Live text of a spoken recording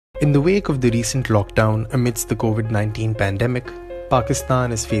In the wake of the recent lockdown amidst the COVID-19 pandemic,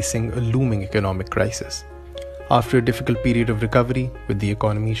 Pakistan is facing a looming economic crisis. After a difficult period of recovery, with the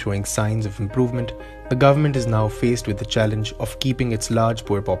economy showing signs of improvement, the government is now faced with the challenge of keeping its large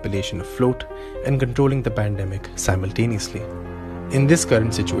poor population afloat and controlling the pandemic simultaneously. In this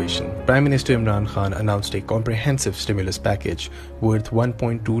current situation, Prime Minister Imran Khan announced a comprehensive stimulus package worth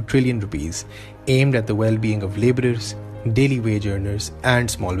 1.2 trillion rupees aimed at the well-being of labourers, daily wage earners and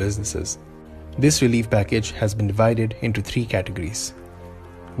small businesses. This relief package has been divided into three categories.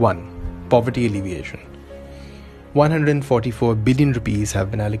 1. Poverty alleviation. 144 billion rupees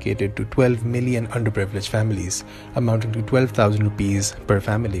have been allocated to 12 million underprivileged families, amounting to 12,000 rupees per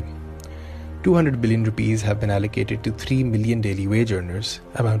family. 200 billion rupees have been allocated to 3 million daily wage earners,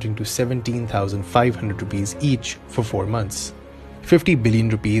 amounting to 17,500 rupees each for 4 months. 50 billion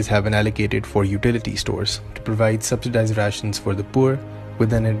rupees have been allocated for utility stores to provide subsidized rations for the poor,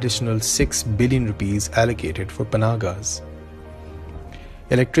 with an additional 6 billion rupees allocated for panagas.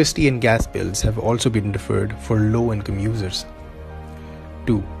 Electricity and gas bills have also been deferred for low-income users.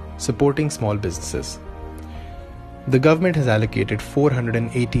 2. Supporting small businesses. The government has allocated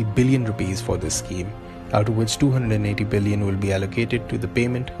 480 billion rupees for this scheme, out of which 280 billion will be allocated to the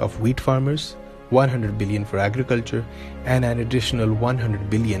payment of wheat farmers, 100 billion for agriculture, and an additional 100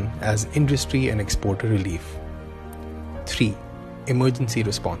 billion as industry and exporter relief. 3. Emergency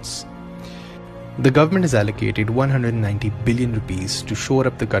response. The government has allocated 190 billion rupees to shore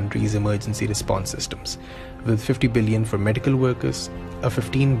up the country's emergency response systems, with 50 billion for medical workers, a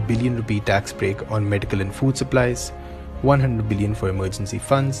 15 billion rupee tax break on medical and food supplies, 100 billion for emergency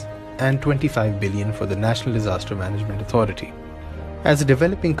funds, and 25 billion for the National Disaster Management Authority. As a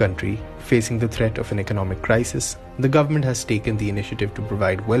developing country facing the threat of an economic crisis, the government has taken the initiative to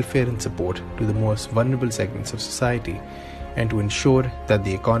provide welfare and support to the most vulnerable segments of society and to ensure that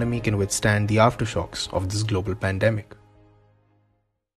the economy can withstand the aftershocks of this global pandemic.